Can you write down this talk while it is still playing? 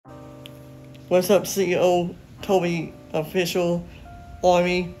What's up, CEO Toby Official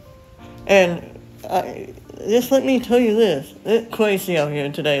Army? And just let me tell you this. It's crazy out here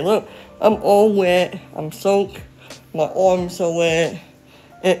today. Look, I'm all wet. I'm soaked. My arm's so wet.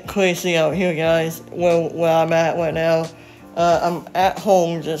 It's crazy out here, guys. Where I'm at right now. I'm at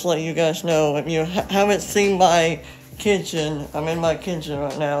home, just let you guys know. If you haven't seen my kitchen, I'm in my kitchen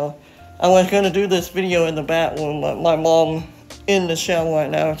right now. I was going to do this video in the bathroom, but my mom in the shower right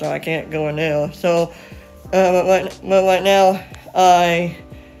now, so I can't go in there. So, but right now, I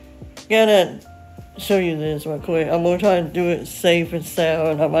gotta show you this real quick. I'm gonna try to do it safe and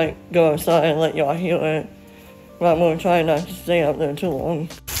sound. I might go outside and let y'all hear it, but I'm gonna try not to stay out there too long.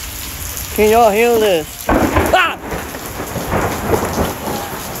 Can y'all hear this? Ah!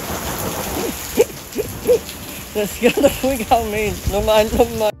 That's gonna freak out me. No mind.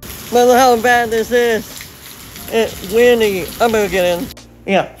 But look how bad this is. It's windy. I'm gonna get in.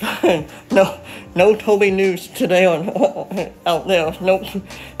 Yeah. No Toby news today on out there. Nope.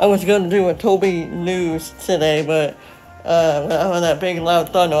 I was gonna do a Toby news today, but when that big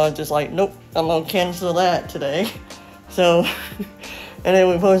loud thunder, I was just like, nope, I'm gonna cancel that today. So, and then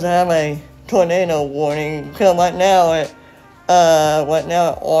we're supposed to have a tornado warning. Because right now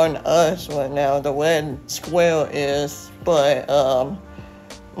on us right now, the red square is, but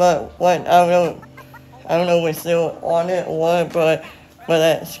what I don't know if we're still on it or what, but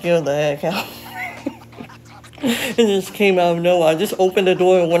that scared the heck out. It just came out of nowhere. I just opened the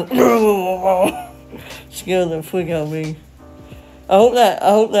door and went scared the freak out of me. I hope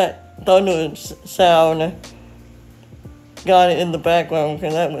that thunder sound got it in the background,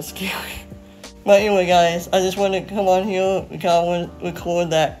 because that was scary. But anyway, guys, I just wanted to come on here because I want to record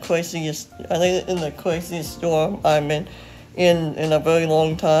that craziest, I think in the craziest storm I'm in a very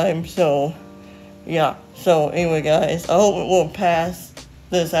long time. So yeah, so anyway, guys, I hope it will pass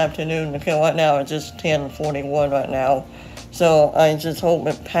this afternoon, because right now it's just 10:41 right now. So I just hope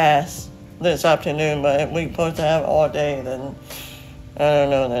it passes this afternoon, but if we're supposed to have it all day, then I don't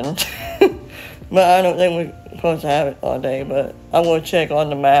know then. But I don't think we're supposed to have it all day, but I will check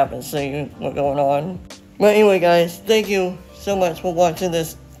on the map and see what's going on. But anyway, guys, thank you so much for watching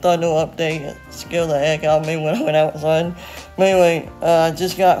this thunder update. It scared the heck out of me when I went outside. But anyway, I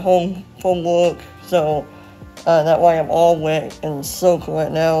just got home from work, so that's why I'm all wet and soaked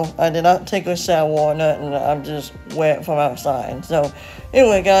right now. I did not take a shower or nothing. I'm just wet from outside. So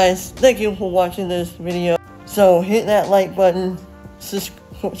anyway, guys, thank you for watching this video. So hit that like button,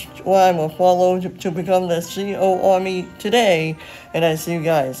 subscribe or follow to become the CEO Army today. And I see you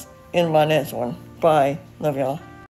guys in my next one. Bye. Love y'all.